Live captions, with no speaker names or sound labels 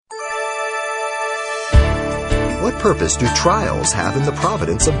What purpose do trials have in the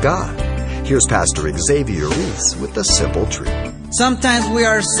providence of God? Here's Pastor Xavier Reese with the simple truth. Sometimes we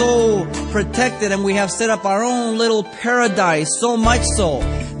are so protected and we have set up our own little paradise, so much so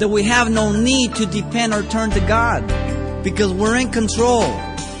that we have no need to depend or turn to God because we're in control.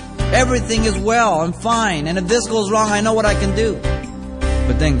 Everything is well and fine, and if this goes wrong, I know what I can do.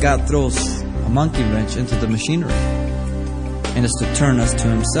 But then God throws a monkey wrench into the machinery, and it's to turn us to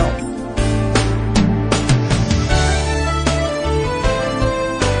Himself.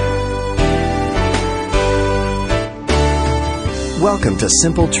 Welcome to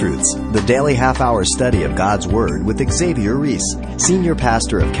Simple Truths, the daily half-hour study of God's Word with Xavier Reese, Senior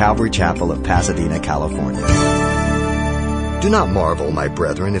Pastor of Calvary Chapel of Pasadena, California. Do not marvel, my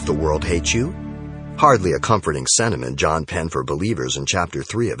brethren, if the world hates you. Hardly a comforting sentiment John penned for believers in chapter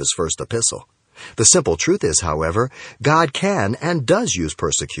 3 of his first epistle. The simple truth is, however, God can and does use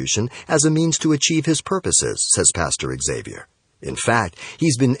persecution as a means to achieve His purposes, says Pastor Xavier. In fact,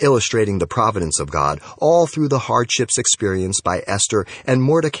 he's been illustrating the providence of God all through the hardships experienced by Esther and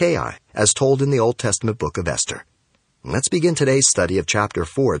Mordecai, as told in the Old Testament book of Esther. Let's begin today's study of chapter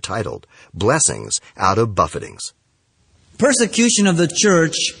 4, titled, Blessings Out of Buffetings. Persecution of the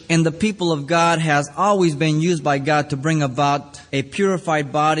church and the people of God has always been used by God to bring about a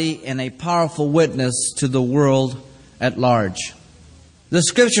purified body and a powerful witness to the world at large. The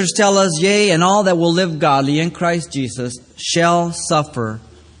Scriptures tell us, yea, and all that will live godly in Christ Jesus shall suffer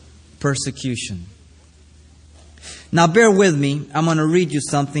persecution. Now bear with me. I'm going to read you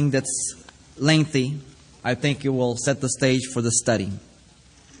something that's lengthy. I think it will set the stage for the study.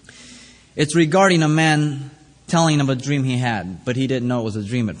 It's regarding a man telling of a dream he had, but he didn't know it was a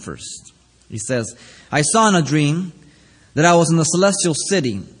dream at first. He says, I saw in a dream that I was in the celestial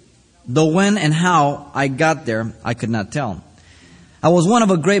city, though when and how I got there, I could not tell. I was one of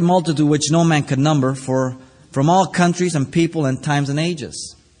a great multitude which no man could number, from all countries and people and times and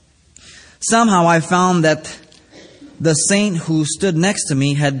ages. Somehow I found that the saint who stood next to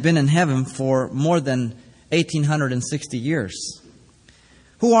me had been in heaven for more than 1,860 years.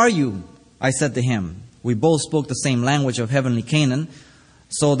 Who are you? I said to him. We both spoke the same language of heavenly Canaan,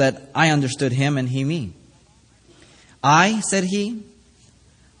 so that I understood him and he me. I, said he,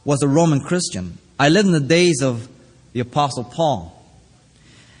 was a Roman Christian. I lived in the days of the Apostle Paul.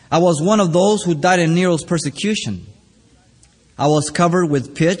 I was one of those who died in Nero's persecution. I was covered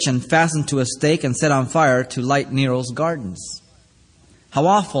with pitch and fastened to a stake and set on fire to light Nero's gardens. How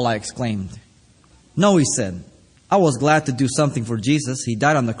awful, I exclaimed. No, he said. I was glad to do something for Jesus. He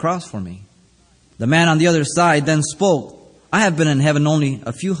died on the cross for me. The man on the other side then spoke. I have been in heaven only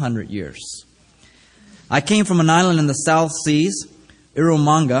a few hundred years. I came from an island in the South Seas,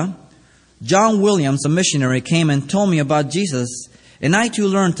 Eromanga. John Williams, a missionary, came and told me about Jesus, and I too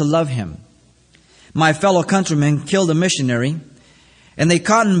learned to love Him. My fellow countrymen killed a missionary, and they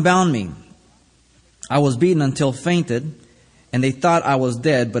caught and bound me. I was beaten until fainted, and they thought I was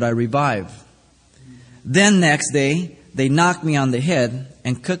dead, but I revived. Then next day, they knocked me on the head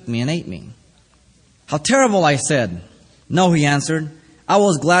and cooked me and ate me. How terrible, I said. No, he answered. I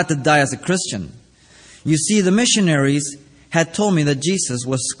was glad to die as a Christian. You see, the missionaries had told me that Jesus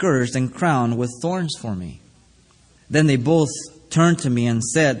was scourged and crowned with thorns for me. Then they both turned to me and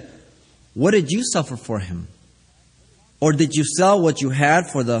said, what did you suffer for Him? Or did you sell what you had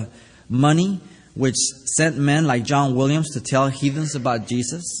for the money which sent men like John Williams to tell heathens about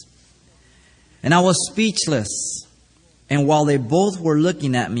Jesus? And I was speechless. And while they both were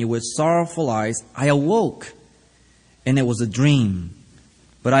looking at me with sorrowful eyes, I awoke. And it was a dream.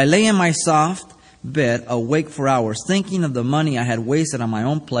 But I lay in my soft bed, awake for hours, thinking of the money I had wasted on my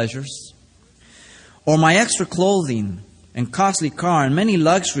own pleasures, or my extra clothing and costly car and many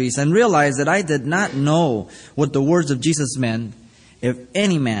luxuries, and realized that I did not know what the words of Jesus meant. If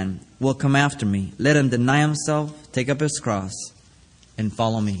any man will come after me, let him deny himself, take up his cross, and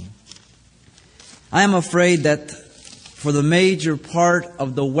follow me. I am afraid that for the major part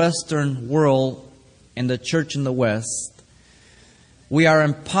of the Western world and the church in the West, we are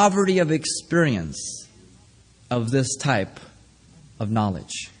in poverty of experience of this type of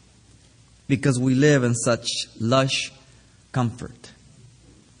knowledge, because we live in such lush comfort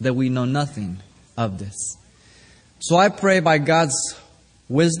that we know nothing of this. So I pray by God's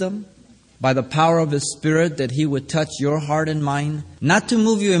wisdom, by the power of His Spirit, that He would touch your heart and mind, not to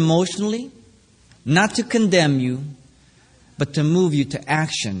move you emotionally, not to condemn you, but to move you to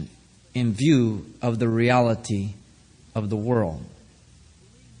action in view of the reality of the world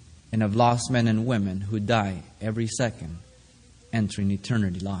and of lost men and women who die every second, entering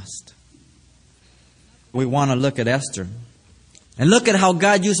eternity lost. We want to look at Esther and look at how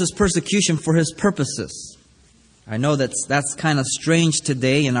God uses persecution for His purposes. I know that's kind of strange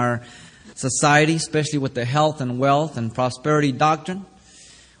today in our society, especially with the health and wealth and prosperity doctrine.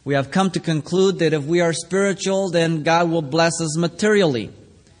 We have come to conclude that if we are spiritual, then God will bless us materially.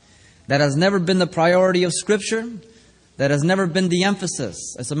 That has never been the priority of Scripture. That has never been the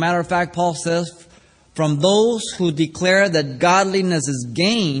emphasis. As a matter of fact, Paul says, from those who declare that godliness is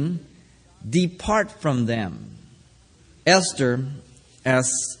gain, depart from them. Esther, as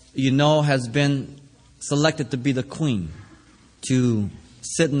you know, has been selected to be the queen, to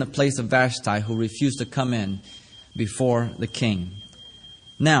sit in the place of Vashti, who refused to come in before the king.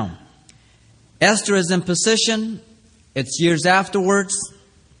 Now, Esther is in position. It's years afterwards.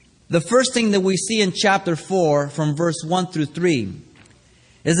 The first thing that we see in chapter 4 from verse 1 through 3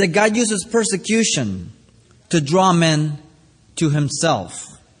 is that God uses persecution to draw men to Himself.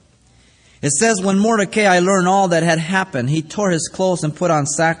 It says, when Mordecai learned all that had happened, he tore his clothes and put on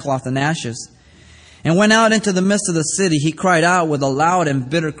sackcloth and ashes, and went out into the midst of the city. He cried out with a loud and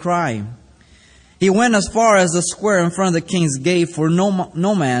bitter cry. He went as far as the square in front of the king's gate, for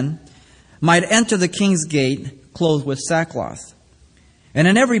no man might enter the king's gate clothed with sackcloth. And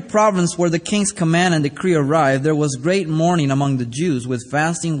in every province where the king's command and decree arrived, there was great mourning among the Jews, with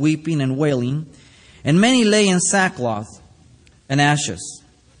fasting, weeping, and wailing, and many lay in sackcloth and ashes.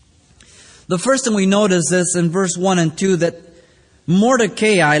 The first thing we notice is in verse 1 and 2 that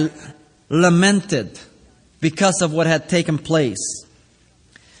Mordecai lamented because of what had taken place.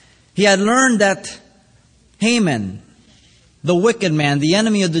 He had learned that Haman, the wicked man, the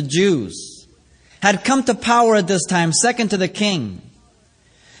enemy of the Jews, had come to power at this time, second to the king.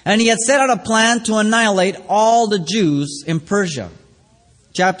 And he had set out a plan to annihilate all the Jews in Persia.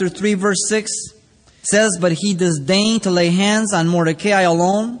 Chapter 3, verse 6 says, but he disdained to lay hands on Mordecai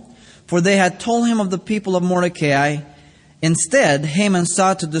alone, for they had told him of the people of Mordecai. Instead, Haman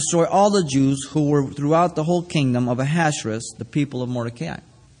sought to destroy all the Jews who were throughout the whole kingdom of Ahasuerus, the people of Mordecai.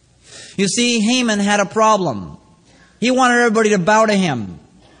 You see, Haman had a problem. He wanted everybody to bow to him.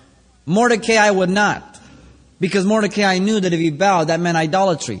 Mordecai would not, because Mordecai knew that if he bowed, that meant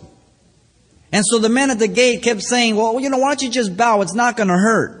idolatry. And so the men at the gate kept saying, well, why don't you just bow? It's not going to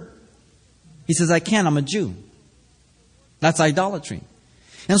hurt. He says, I can't. I'm a Jew. That's idolatry.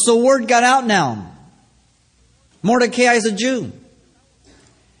 And so word got out now. Mordecai is a Jew.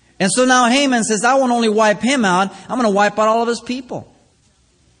 And so now Haman says, I won't only wipe him out, I'm going to wipe out all of his people.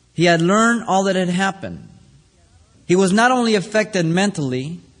 He had learned all that had happened. He was not only affected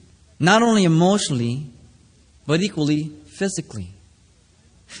mentally, not only emotionally, but equally physically.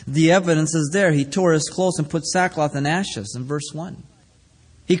 The evidence is there. He tore his clothes and put sackcloth and ashes in verse 1.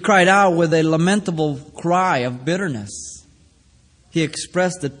 He cried out with a lamentable cry of bitterness. He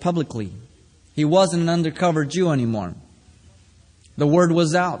expressed it publicly. He wasn't an undercover Jew anymore. The word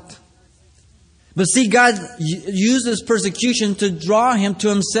was out. But see, God uses persecution to draw him to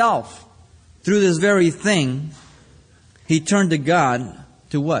Himself. Through this very thing, he turned to God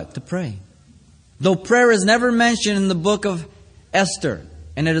to what? To pray. Though prayer is never mentioned in the book of Esther,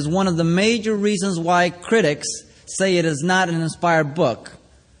 and it is one of the major reasons why critics say it is not an inspired book.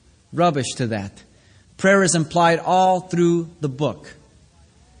 Rubbish to that. Prayer is implied all through the book.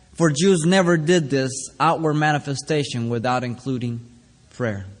 For Jews never did this outward manifestation without including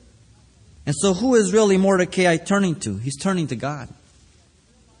prayer. And so who is really Mordecai turning to? He's turning to God.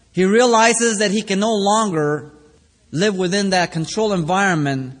 He realizes that he can no longer live within that controlled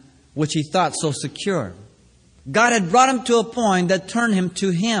environment which he thought so secure. God had brought him to a point that turned him to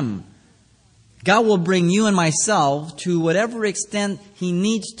Him. God will bring you and myself to whatever extent He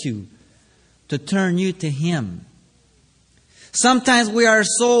needs to turn you to Him. Sometimes we are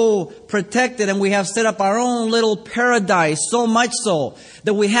so protected and we have set up our own little paradise, so much so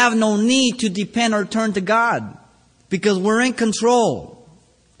that we have no need to depend or turn to God because we're in control.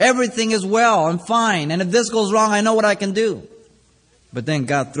 Everything is well and fine, and if this goes wrong, I know what I can do. But then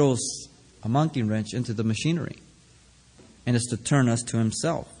God throws a monkey wrench into the machinery, and it's to turn us to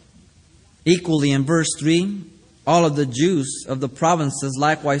Himself. Equally in verse 3, all of the Jews of the provinces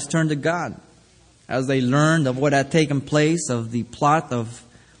likewise turned to God. As they learned of what had taken place, of the plot of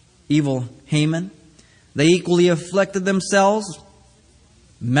evil Haman, they equally afflicted themselves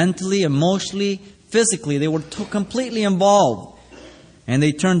mentally, emotionally, physically. They were completely involved. And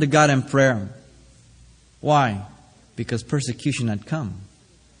they turned to God in prayer. Why? Because persecution had come.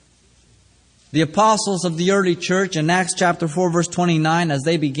 The apostles of the early church in Acts chapter 4 verse 29, as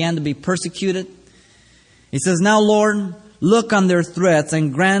they began to be persecuted, he says, now Lord, look on their threats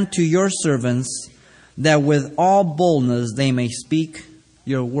and grant to your servants that with all boldness they may speak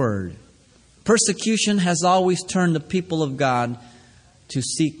your word. Persecution has always turned the people of God to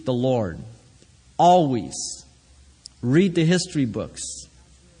seek the Lord. Always. Read the history books.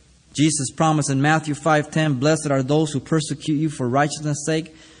 Jesus promised in Matthew 5:10, "Blessed are those who persecute you for righteousness'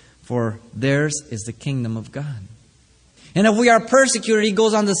 sake, for theirs is the kingdom of God." And if we are persecuted, he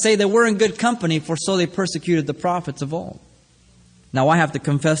goes on to say that we're in good company, for so they persecuted the prophets of old. Now I have to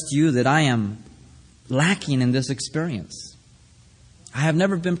confess to you that I am lacking in this experience. I have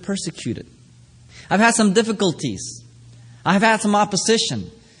never been persecuted. I've had some difficulties. I have had some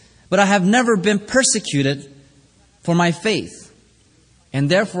opposition. But I have never been persecuted for my faith. And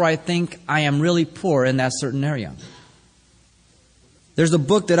therefore I think I am really poor in that certain area. There's a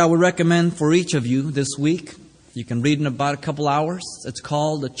book that I would recommend for each of you this week. You can read in about a couple hours. It's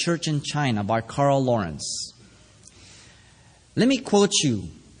called The Church in China by Carl Lawrence. Let me quote you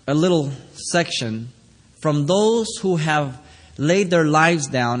a little section from those who have laid their lives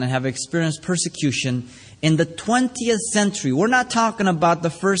down and have experienced persecution in the 20th century. We're not talking about the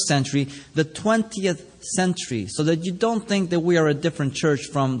first century, the 20th century, so that you don't think that we are a different church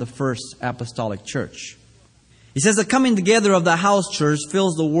from the first apostolic church. He says, the coming together of the house church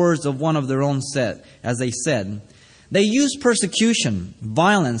fills the words of one of their own set, as they said. They used persecution,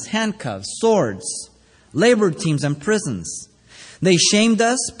 violence, handcuffs, swords, labor teams, and prisons. They shamed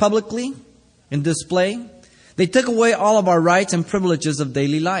us publicly in display. They took away all of our rights and privileges of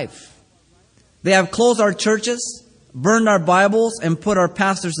daily life. They have closed our churches, burned our Bibles, and put our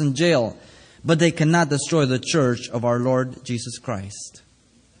pastors in jail. But they cannot destroy the church of our Lord Jesus Christ.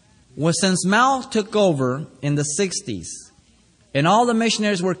 Well, since Mao took over in the 60s and all the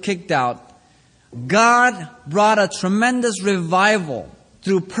missionaries were kicked out, God brought a tremendous revival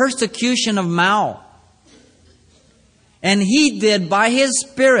through persecution of Mao. And He did by His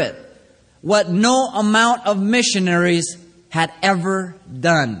Spirit what no amount of missionaries had ever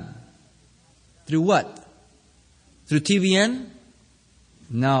done. Through what? Through TVN?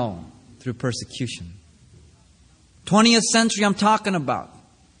 No, through persecution. 20th century I'm talking about,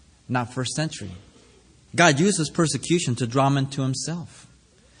 not first century. God uses persecution to draw men to Himself.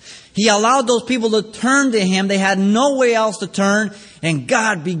 He allowed those people to turn to Him. They had no way else to turn, and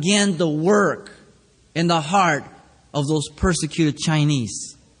God began to work in the heart of those persecuted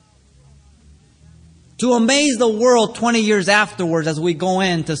Chinese. To amaze the world 20 years afterwards as we go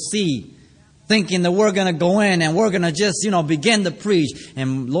in to see, thinking that we're going to go in and we're going to just, begin to preach.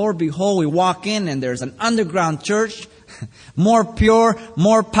 And Lord, behold, we walk in and there's an underground church, more pure,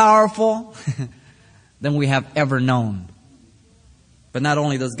 more powerful than we have ever known. But not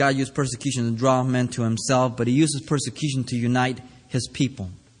only does God use persecution to draw men to Himself, but He uses persecution to unite His people.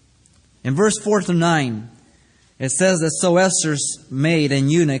 In verse 4 through 9, it says that so Esther's maid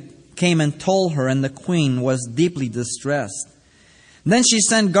and eunuch came and told her, and the queen was deeply distressed. Then she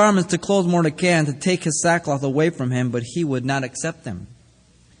sent garments to clothe Mordecai and to take his sackcloth away from him, but he would not accept them.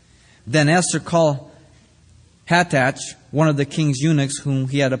 Then Esther called Hathach, one of the king's eunuchs whom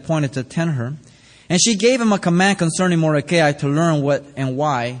he had appointed to tend her, and she gave him a command concerning Mordecai to learn what and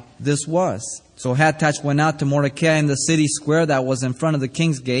why this was. So Hathach went out to Mordecai in the city square that was in front of the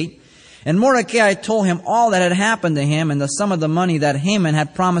king's gate. And Mordecai told him all that had happened to him and the sum of the money that Haman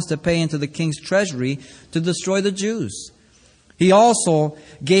had promised to pay into the king's treasury to destroy the Jews. He also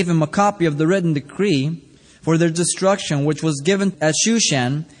gave him a copy of the written decree for their destruction, which was given at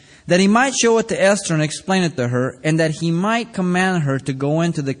Shushan, that he might show it to Esther and explain it to her, and that he might command her to go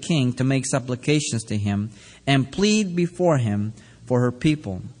into the king to make supplications to him and plead before him for her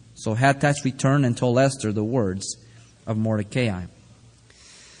people. So Hathach returned and told Esther the words of Mordecai.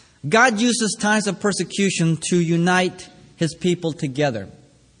 God uses times of persecution to unite His people together.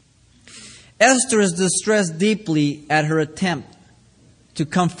 Esther is distressed deeply at her attempt to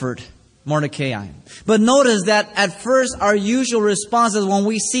comfort Mordecai. But notice that at first our usual response is when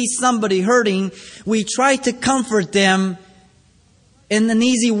we see somebody hurting, we try to comfort them in an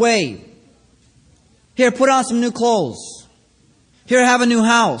easy way. Here, put on some new clothes. Here, have a new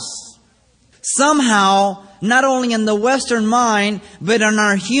house. Somehow, not only in the Western mind, but in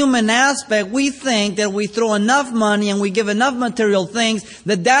our human aspect, we think that we throw enough money and we give enough material things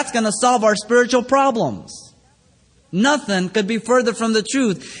that that's going to solve our spiritual problems. Nothing could be further from the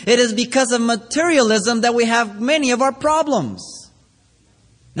truth. It is because of materialism that we have many of our problems.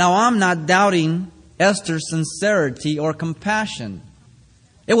 Now, I'm not doubting Esther's sincerity or compassion.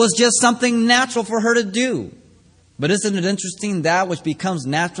 It was just something natural for her to do. But isn't it interesting that which becomes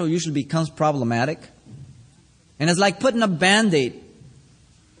natural usually becomes problematic? And it's like putting a Band-Aid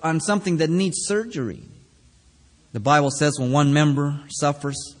on something that needs surgery. The Bible says when one member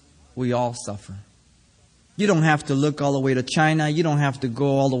suffers, we all suffer. You don't have to look all the way to China. You don't have to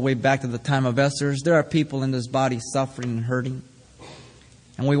go all the way back to the time of Esther. There are people in this body suffering and hurting.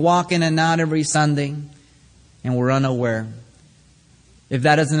 And we walk in and out every Sunday. and we're unaware. If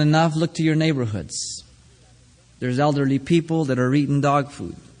that isn't enough, look to your neighborhoods. There's elderly people that are eating dog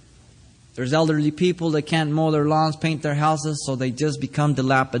food. There's elderly people that can't mow their lawns, paint their houses, so they just become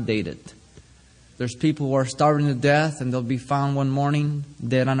dilapidated. There's people who are starving to death, and they'll be found one morning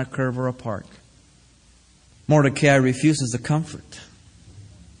dead on a curb or a park. Mordecai refuses the comfort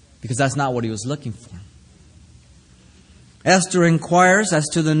because that's not what he was looking for. Esther inquires as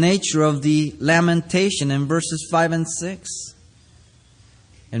to the nature of the lamentation in verses 5 and 6.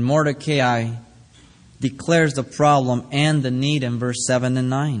 And Mordecai declares the problem and the need in verse 7 and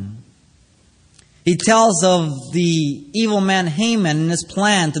 9. He tells of the evil man Haman and his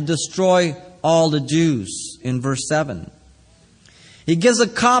plan to destroy all the Jews in verse 7. He gives a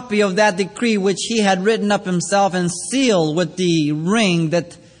copy of that decree which he had written up himself and sealed with the ring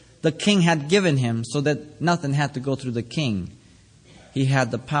that the king had given him, so that nothing had to go through the king. He had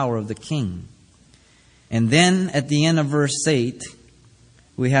the power of the king. And then at the end of verse 8,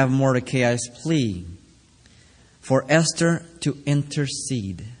 we have Mordecai's plea for Esther to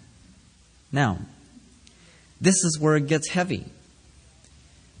intercede. Now, this is where it gets heavy.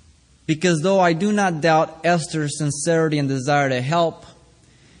 Because though I do not doubt Esther's sincerity and desire to help,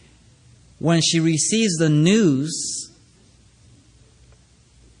 when she receives the news,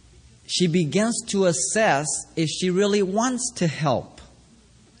 she begins to assess if she really wants to help.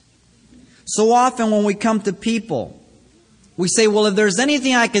 So often when we come to people, we say, well, if there's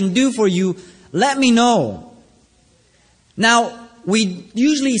anything I can do for you, let me know. Now, we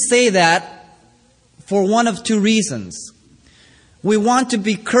usually say that for one of two reasons. We want to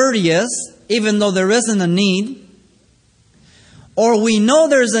be courteous, even though there isn't a need. Or we know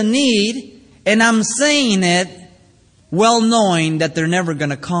there's a need, and I'm saying it well knowing that they're never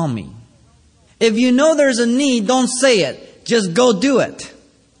going to call me. If you know there's a need, don't say it. Just go do it.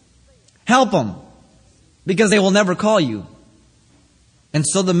 Help them, because they will never call you. And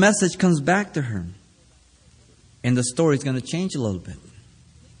so the message comes back to her. And the story's going to change a little bit.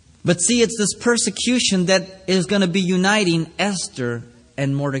 But see, it's this persecution that is going to be uniting Esther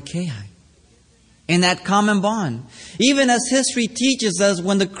and Mordecai in that common bond. Even as history teaches us,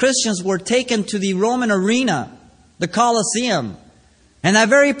 when the Christians were taken to the Roman arena, the Colosseum, and that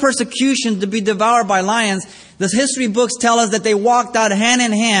very persecution to be devoured by lions, the history books tell us that they walked out hand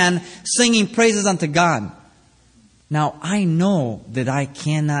in hand singing praises unto God. Now, I know that I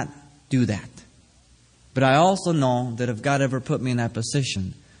cannot do that. But I also know that if God ever put me in that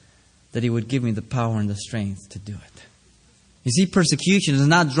position, that He would give me the power and the strength to do it. You see, persecution is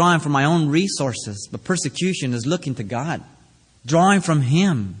not drawing from my own resources, but persecution is looking to God, drawing from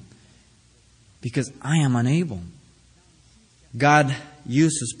Him, because I am unable. God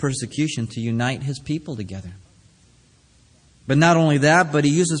uses persecution to unite His people together. But not only that, but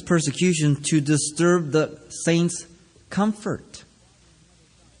He uses persecution to disturb the saints' comfort.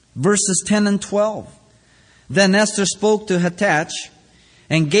 Verses 10 and 12. Then Esther spoke to Hathach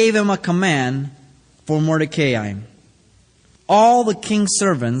and gave him a command for Mordecai. All the king's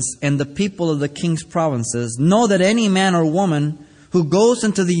servants and the people of the king's provinces know that any man or woman who goes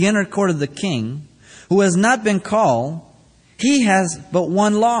into the inner court of the king, who has not been called, he has but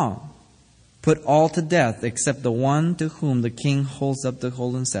one law: put all to death except the one to whom the king holds up the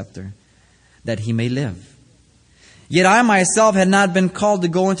golden scepter, that he may live. Yet I myself had not been called to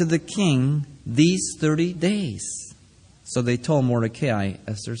go into the king these 30 days. So they told Mordecai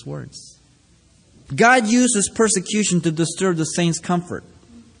Esther's words. God uses persecution to disturb the saints' comfort.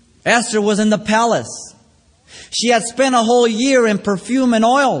 Esther was in the palace. She had spent a whole year in perfume and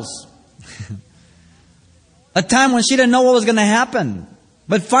oils. A time when she didn't know what was going to happen.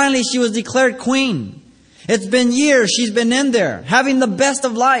 But finally she was declared queen. It's been years she's been in there, having the best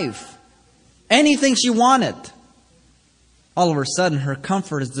of life. Anything she wanted. All of a sudden her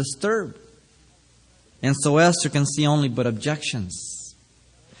comfort is disturbed. And so Esther can see only but objections.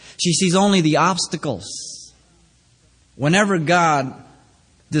 She sees only the obstacles. Whenever God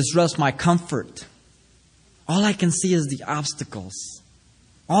disrupts my comfort, all I can see is the obstacles.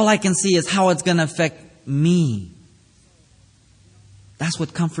 All I can see is how it's going to affect me. That's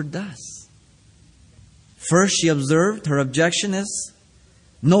what comfort does. First, she observed, her objection is,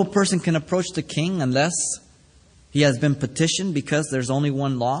 no person can approach the king unless he has been petitioned, because there's only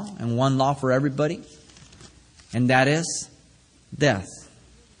one law, and one law for everybody. And that is death.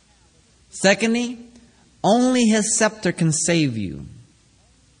 Secondly, only His scepter can save you.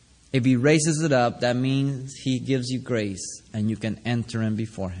 If He raises it up, that means He gives you grace and you can enter in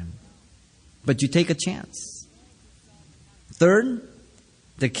before Him. But you take a chance. Third,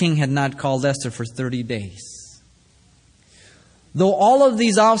 the king had not called Esther for 30 days. Though all of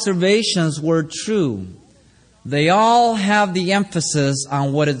these observations were true, they all have the emphasis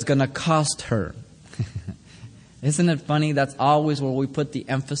on what it's going to cost her. Isn't it funny? That's always where we put the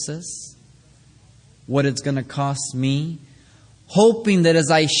emphasis. What it's going to cost me. Hoping that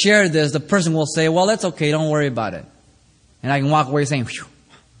as I share this, the person will say, well, that's okay, don't worry about it. And I can walk away saying, phew,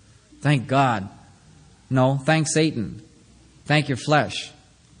 thank God. No, thank Satan. Thank your flesh.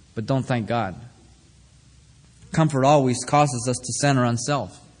 But don't thank God. Comfort always causes us to center on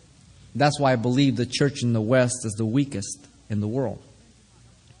self. That's why I believe the church in the West is the weakest in the world.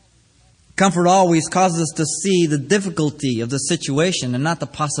 Comfort always causes us to see the difficulty of the situation and not the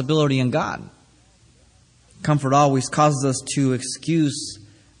possibility in God. Comfort always causes us to excuse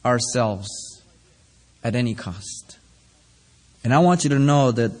ourselves at any cost. And I want you to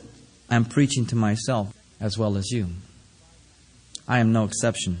know that I'm preaching to myself as well as you. I am no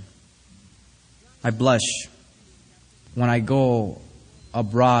exception. I blush when I go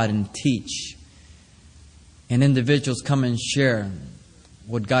abroad and teach, and individuals come and share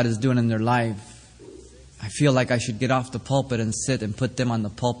what God is doing in their life. I feel like I should get off the pulpit and sit and put them on the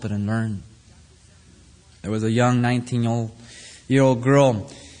pulpit and learn. There was a young 19-year-old girl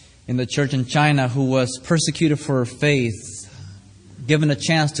in the church in China who was persecuted for her faith. Given a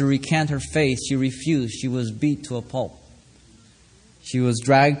chance to recant her faith, she refused. She was beat to a pulp. She was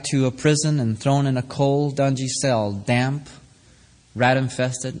dragged to a prison and thrown in a cold, dungy cell, damp,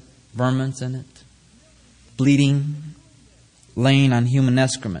 rat-infested, vermin in it, bleeding, laying on human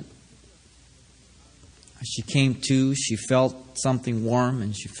excrement. As she came to, she felt something warm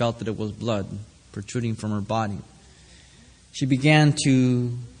and she felt that it was blood protruding from her body. She began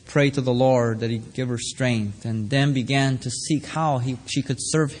to pray to the Lord that He'd give her strength, and then began to seek how she could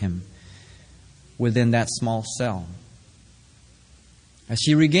serve Him within that small cell. As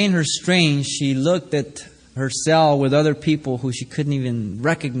she regained her strength, she looked at her cell with other people who she couldn't even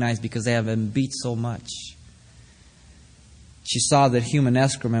recognize because they have been beat so much. She saw that human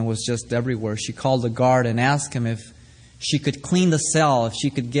excrement was just everywhere. She called the guard and asked him if she could clean the cell, if he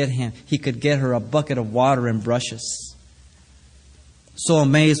could get her a bucket of water and brushes. So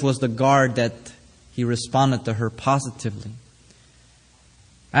amazed was the guard that he responded to her positively.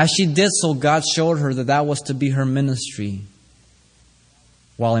 As she did so, God showed her that that was to be her ministry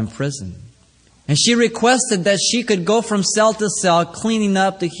while in prison. And she requested that she could go from cell to cell cleaning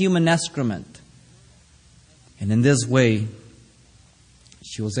up the human excrement. And in this way,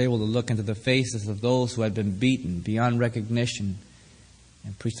 she was able to look into the faces of those who had been beaten beyond recognition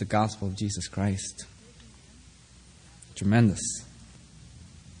and preach the gospel of Jesus Christ. Tremendous.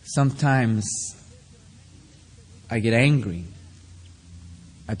 Sometimes I get angry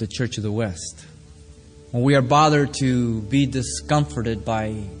at the Church of the West when we are bothered to be discomforted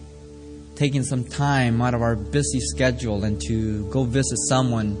by taking some time out of our busy schedule and to go visit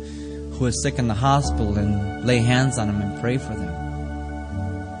someone who is sick in the hospital and lay hands on them and pray for them.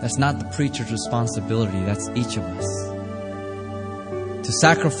 That's not the preacher's responsibility. That's each of us. To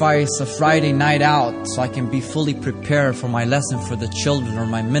sacrifice a Friday night out so I can be fully prepared for my lesson for the children or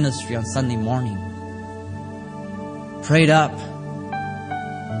my ministry on Sunday morning. Prayed up.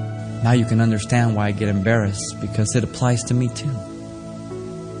 Now you can understand why I get embarrassed, because it applies to me too.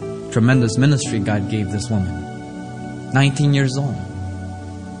 Tremendous ministry God gave this woman. 19 years old.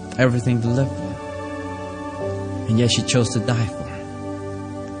 Everything to live for. And yet she chose to die for.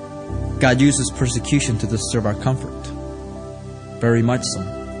 God uses persecution to disturb our comfort. Very much so.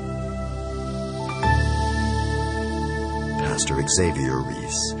 Pastor Xavier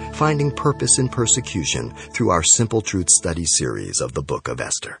Reese, finding purpose in persecution through our Simple Truth study series of the book of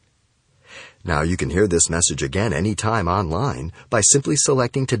Esther. Now you can hear this message again anytime online by simply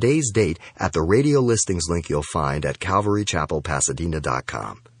selecting today's date at the radio listings link you'll find at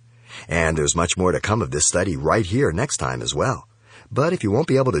CalvaryChapelPasadena.com. And there's much more to come of this study right here next time as well. But if you won't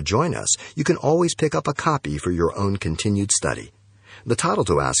be able to join us, you can always pick up a copy for your own continued study. The title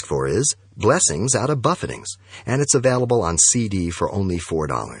to ask for is Blessings Out of Buffetings, and it's available on CD for only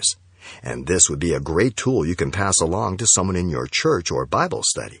 $4. And this would be a great tool you can pass along to someone in your church or Bible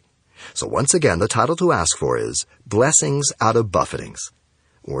study. So once again, the title to ask for is Blessings Out of Buffetings,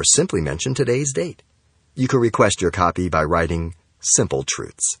 or simply mention today's date. You can request your copy by writing Simple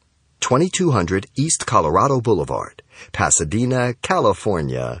Truths, 2200 East Colorado Boulevard, Pasadena,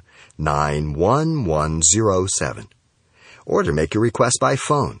 California, 91107. Or to make your request by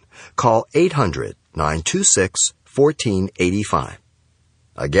phone, call 800-926-1485.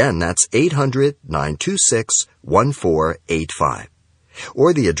 Again, that's 800-926-1485.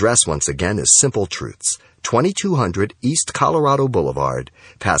 Or the address once again is Simple Truths, 2200 East Colorado Boulevard,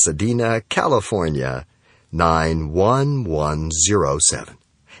 Pasadena, California, 91107.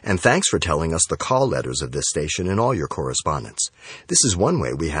 And thanks for telling us the call letters of this station in all your correspondence. This is one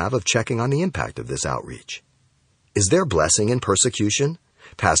way we have of checking on the impact of this outreach. Is there blessing in persecution?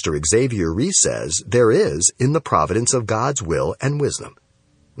 Pastor Xavier Reese says there is in the providence of God's will and wisdom.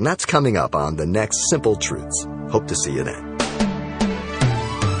 And that's coming up on the next Simple Truths. Hope to see you then.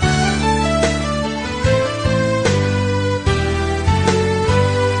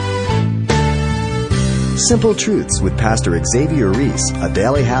 Simple Truths with Pastor Xavier Reese, a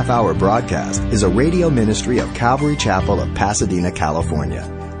daily half-hour broadcast, is a radio ministry of Calvary Chapel of Pasadena, California.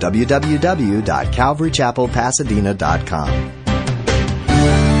 www.calvarychapelpasadena.com